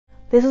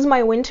This is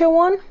my winter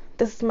one.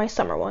 This is my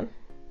summer one.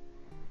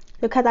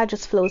 Look how that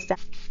just flows down.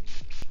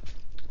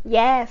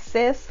 Yes,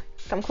 sis.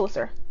 Come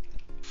closer.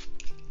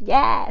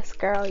 Yes,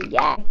 girl.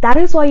 Yeah. That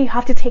is why you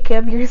have to take care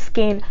of your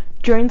skin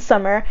during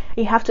summer.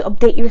 You have to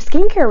update your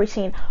skincare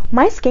routine.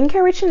 My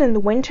skincare routine in the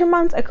winter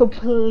months are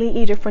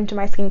completely different to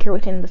my skincare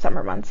routine in the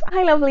summer months.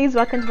 Hi lovelies,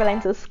 welcome to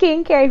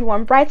Valentoskincare. If you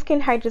want bright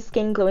skin, hydrated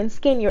skin, glowing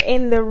skin, you're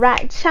in the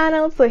right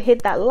channel. So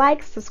hit that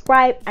like,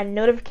 subscribe, and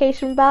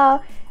notification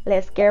bell.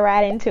 Let's get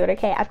right into it,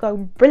 okay? I've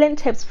got brilliant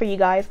tips for you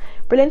guys.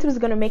 Brilliant tips is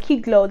going to make you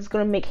glow. It's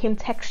going to make him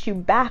text you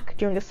back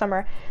during the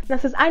summer. Now,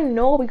 since I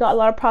know we got a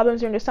lot of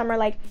problems during the summer,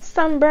 like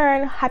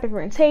sunburn,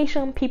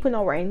 hyperpigmentation, people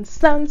not wearing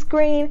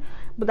sunscreen,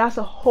 but that's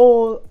a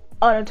whole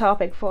other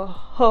topic for a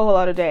whole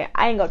other day.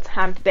 I ain't got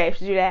time today to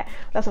do that.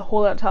 That's a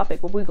whole other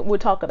topic, but we'll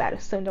talk about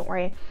it soon, don't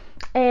worry.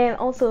 And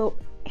also,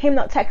 him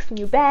not texting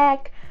you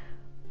back.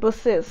 But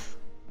sis,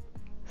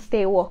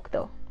 stay woke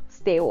though.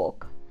 Stay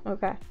woke,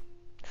 okay?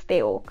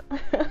 Stay woke.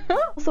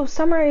 So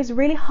summer is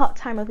really hot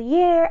time of the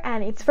year,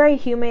 and it's very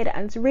humid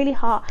and it's really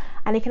hot,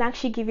 and it can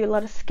actually give you a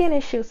lot of skin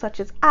issues such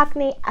as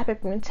acne,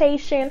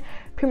 hyperpigmentation,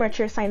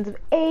 premature signs of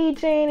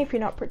aging if you're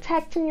not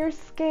protecting your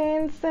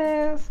skin,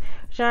 sis.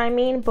 You know what I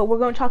mean? But we're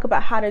going to talk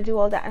about how to do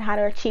all that and how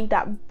to achieve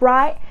that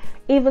bright,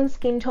 even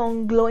skin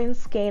tone, glowing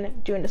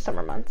skin during the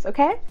summer months,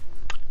 okay?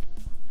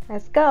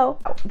 Let's go.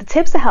 The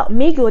tips that help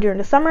me glow during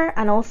the summer,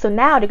 and also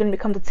now they're going to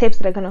become the tips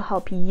that are going to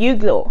help you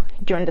glow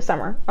during the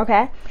summer,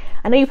 okay?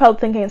 I know you're probably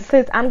thinking,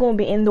 sis, I'm going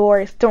to be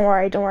indoors. Don't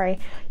worry, don't worry.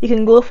 You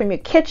can glow from your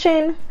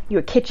kitchen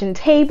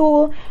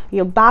table,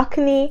 your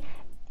balcony,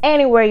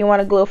 anywhere you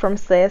want to glow from,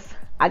 sis.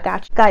 I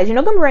got you. Guys, you're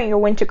not going to be wearing your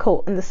winter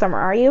coat in the summer,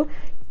 are you?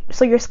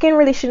 So your skin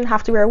really shouldn't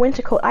have to wear a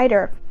winter coat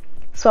either.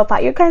 Swap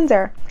out your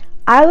cleanser.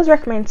 I always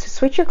recommend to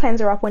switch your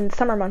cleanser up when the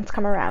summer months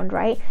come around,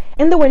 right?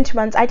 In the winter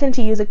months, I tend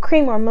to use a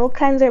cream or milk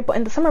cleanser, but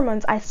in the summer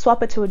months, I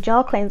swap it to a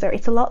gel cleanser.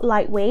 It's a lot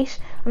lightweight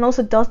and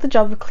also does the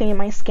job of cleaning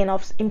my skin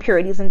of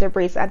impurities and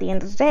debris at the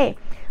end of the day.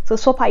 So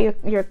swap out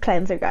your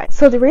cleanser, guys.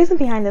 So the reason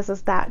behind this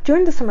is that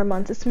during the summer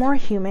months, it's more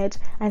humid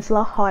and it's a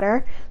lot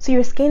hotter. So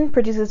your skin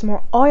produces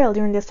more oil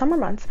during the summer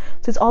months.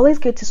 So it's always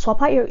good to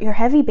swap out your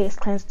heavy base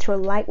cleanser to a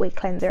lightweight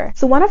cleanser.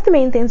 So one of the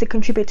main things that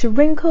contribute to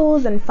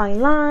wrinkles and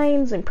fine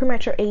lines and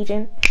premature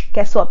aging,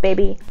 guess what,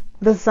 baby?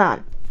 The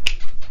sun.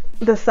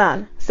 The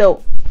sun.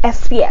 So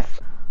SPF.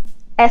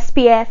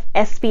 SPF,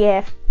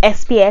 SPF,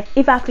 SPF.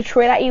 If I have to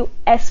throw it at you,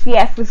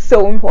 SPF is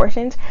so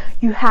important.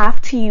 You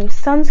have to use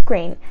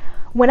sunscreen.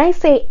 When I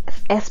say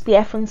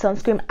SPF and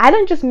sunscreen, I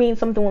don't just mean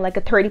something with like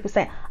a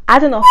 30%. I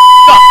don't know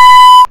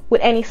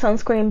with any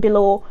sunscreen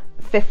below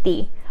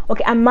 50.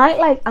 Okay, I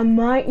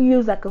might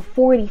use like a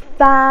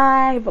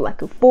 45 or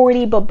like a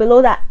 40, but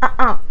below that,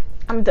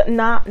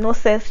 no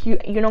sis,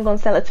 you're not gonna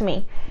sell it to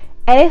me.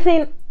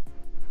 Anything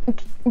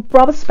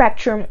broad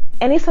spectrum,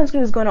 any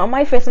sunscreen that's going on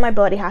my face and my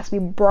body has to be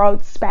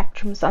broad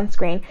spectrum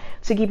sunscreen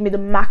to give me the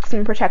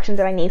maximum protection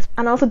that I need.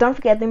 And also don't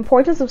forget the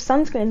importance of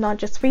sunscreen, not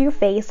just for your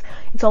face,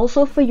 it's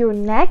also for your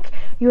neck,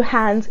 your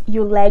hands,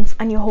 your legs,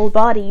 and your whole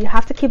body. You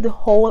have to keep the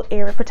whole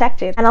area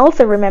protected. And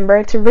also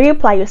remember to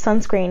reapply your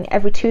sunscreen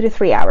every 2 to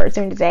 3 hours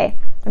during the day,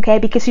 okay?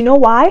 Because you know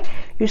why?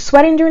 You're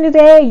sweating during the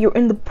day, you're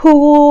in the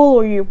pool,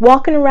 or you're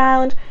walking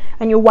around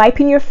and you're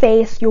wiping your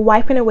face, you're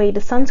wiping away the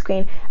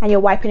sunscreen, and you're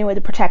wiping away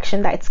the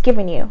protection that it's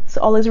giving you. So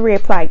always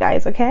reapply,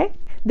 guys, okay?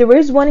 There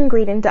is one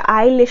ingredient that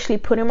I literally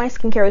put in my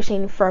skincare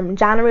routine from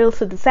January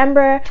to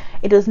December.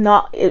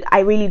 I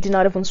really do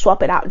not even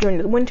swap it out during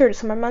the winter, the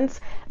summer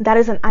months. That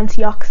is an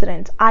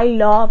antioxidant. I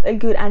love a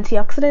good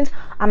antioxidant,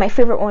 and my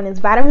favorite one is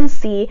vitamin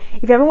C.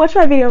 If you haven't watched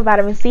my video on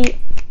vitamin C,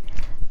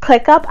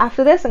 click up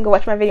after this and go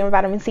watch my video on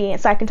vitamin C,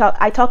 so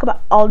I talk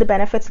about all the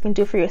benefits it can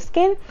do for your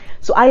skin.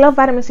 So I love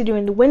vitamin C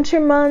during the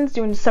winter months,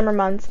 during the summer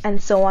months, and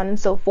so on and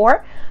so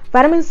forth.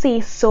 Vitamin C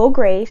is so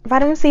great.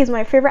 Vitamin C is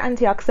my favorite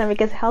antioxidant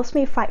because it helps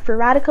me fight free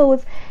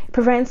radicals, it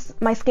prevents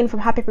my skin from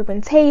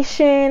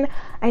hyperpigmentation,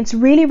 and it's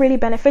really, really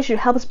beneficial. It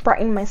helps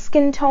brighten my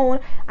skin tone,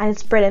 and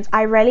it's brilliant.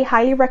 I really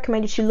highly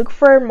recommend you to look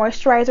for a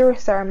moisturizer or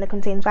serum that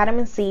contains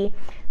vitamin C.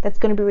 That's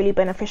going to be really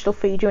beneficial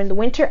for you during the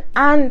winter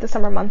and the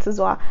summer months as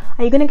well. And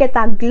you're going to get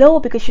that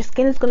glow because your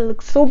skin is going to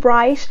look so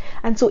bright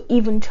and so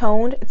even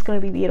toned. It's going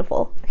to be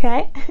beautiful,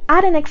 okay?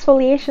 Add an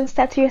exfoliation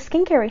step to your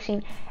skincare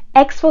routine.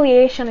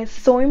 Exfoliation is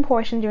so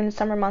important during the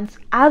summer months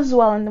as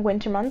well in the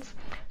winter months.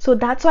 So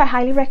that's why I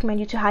highly recommend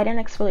you to add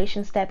an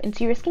exfoliation step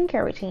into your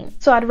skincare routine.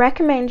 So I'd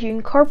recommend you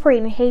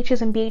incorporating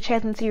HAs and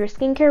BHAs into your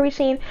skincare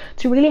routine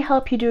to really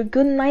help you do a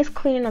good, nice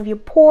cleaning of your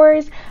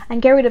pores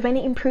and get rid of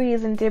any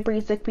impurities and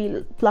debris that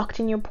be blocked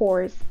in your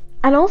pores.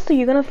 And also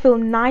you're going to feel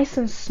nice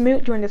and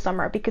smooth during the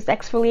summer because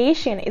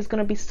exfoliation is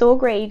going to be so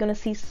great. You're going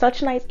to see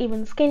such nice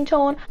even skin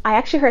tone. I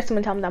actually heard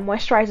someone tell me that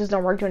moisturizers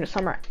don't work during the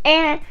summer.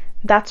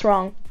 That's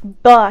wrong.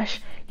 But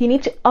you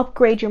need to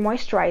upgrade your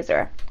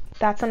moisturizer.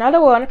 That's another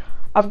one.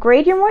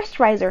 upgrade your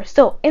moisturizer.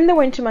 So in the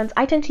winter months,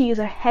 I tend to use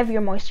a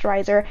heavier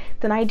moisturizer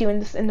than I do in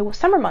the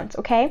summer months,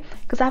 okay?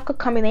 Because I've got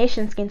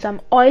combination skin, so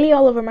I'm oily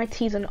all over my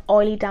T's and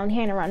oily down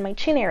here and around my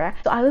chin area.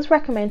 So I always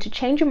recommend to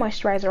change your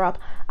moisturizer up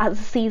as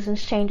the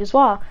seasons change as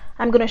well.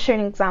 I'm going to show you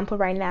an example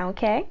right now,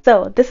 okay?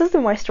 So this is the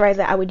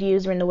moisturizer I would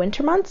use during the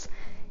winter months.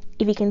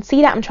 If you can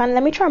see that,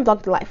 let me try and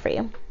block the light for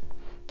you.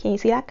 Can you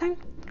see that kind?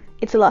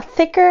 It's a lot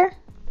thicker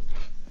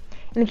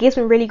and it gives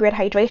me really great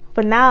hydration.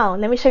 But now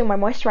let me show you my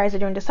moisturizer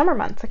during the summer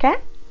months, okay?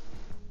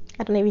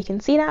 I don't know if you can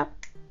see that.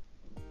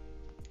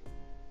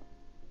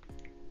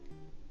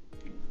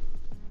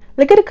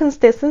 Look at the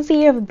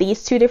consistency of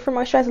these two different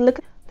moisturizers. Look,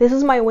 this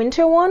is my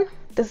winter one,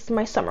 this is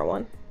my summer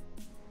one.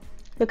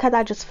 Look how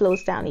that just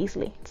flows down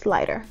easily. It's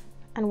lighter.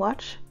 And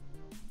watch.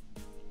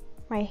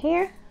 Right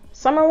here,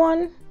 summer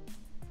one,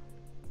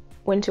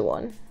 winter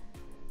one.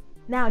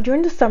 Now,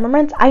 during the summer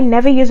months, I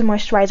never use a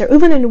moisturizer.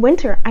 Even in the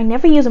winter, I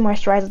never use a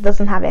moisturizer that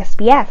doesn't have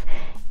SPF.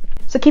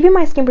 So keeping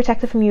my skin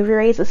protected from UV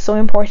rays is so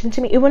important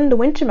to me, even in the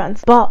winter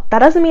months. But that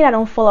doesn't mean I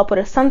don't follow up with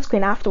a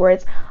sunscreen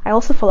afterwards. I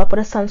also follow up with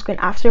a sunscreen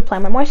after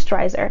applying my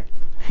moisturizer.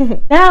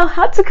 Now,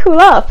 how to cool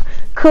off.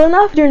 Cooling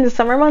off during the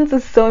summer months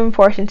is so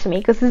important to me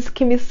because this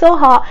can be so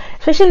hot,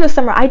 especially in the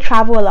summer. I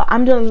travel a lot.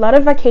 I'm doing a lot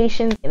of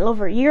vacations all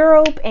over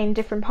Europe and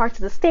different parts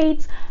of the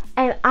States,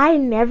 and I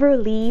never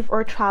leave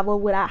or travel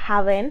without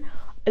having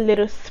a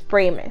little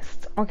spray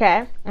mist.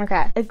 Okay.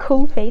 A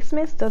cool face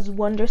mist does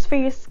wonders for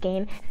your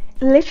skin.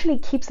 It literally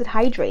keeps it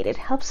hydrated,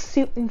 helps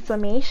soothe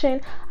inflammation,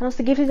 and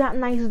also gives you that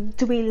nice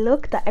dewy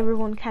look that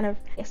everyone kind of.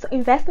 So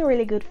invest in a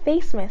really good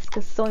face mist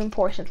is so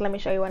important. Let me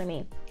show you what I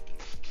mean.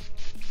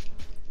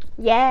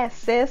 Yes,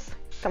 sis,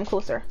 come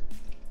closer.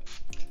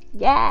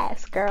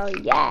 Yes, girl,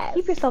 yes.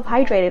 Keep yourself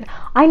hydrated.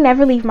 I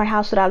never leave my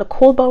house without a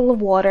cold bottle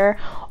of water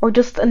or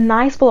just a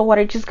nice bowl of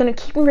water. Just gonna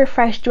keep me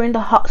refreshed during the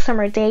hot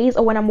summer days,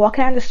 or when I'm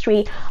walking down the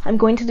street, I'm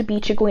going to the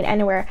beach or going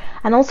anywhere.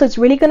 And also, it's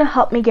really gonna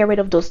help me get rid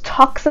of those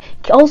toxins,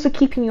 also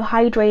keeping you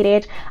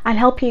hydrated and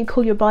helping you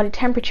cool your body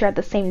temperature at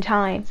the same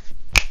time.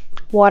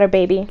 Water,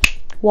 baby,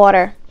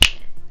 water.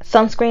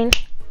 Sunscreen,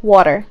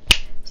 water.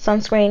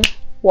 Sunscreen,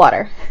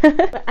 water.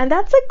 And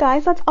that's it,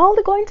 guys. That's all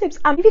the glowing tips.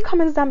 Leave your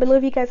comments down below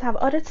if you guys have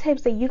other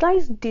tips that you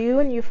guys do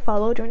and you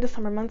follow during the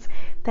summer months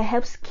that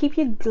helps keep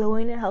you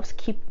glowing and helps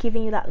keep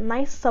giving you that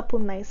nice supple,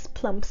 nice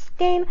plump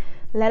skin.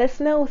 Let us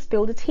know.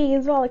 Spill the tea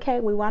as well, okay?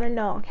 We want to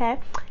know, okay?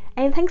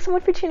 And thanks so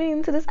much for tuning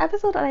into this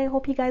episode, and I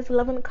hope you guys are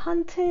loving the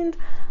content.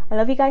 I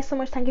love you guys so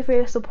much. Thank you for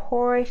your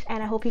support,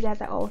 and I hope you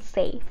guys are all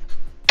safe.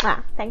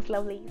 Thanks,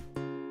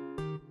 lovelies.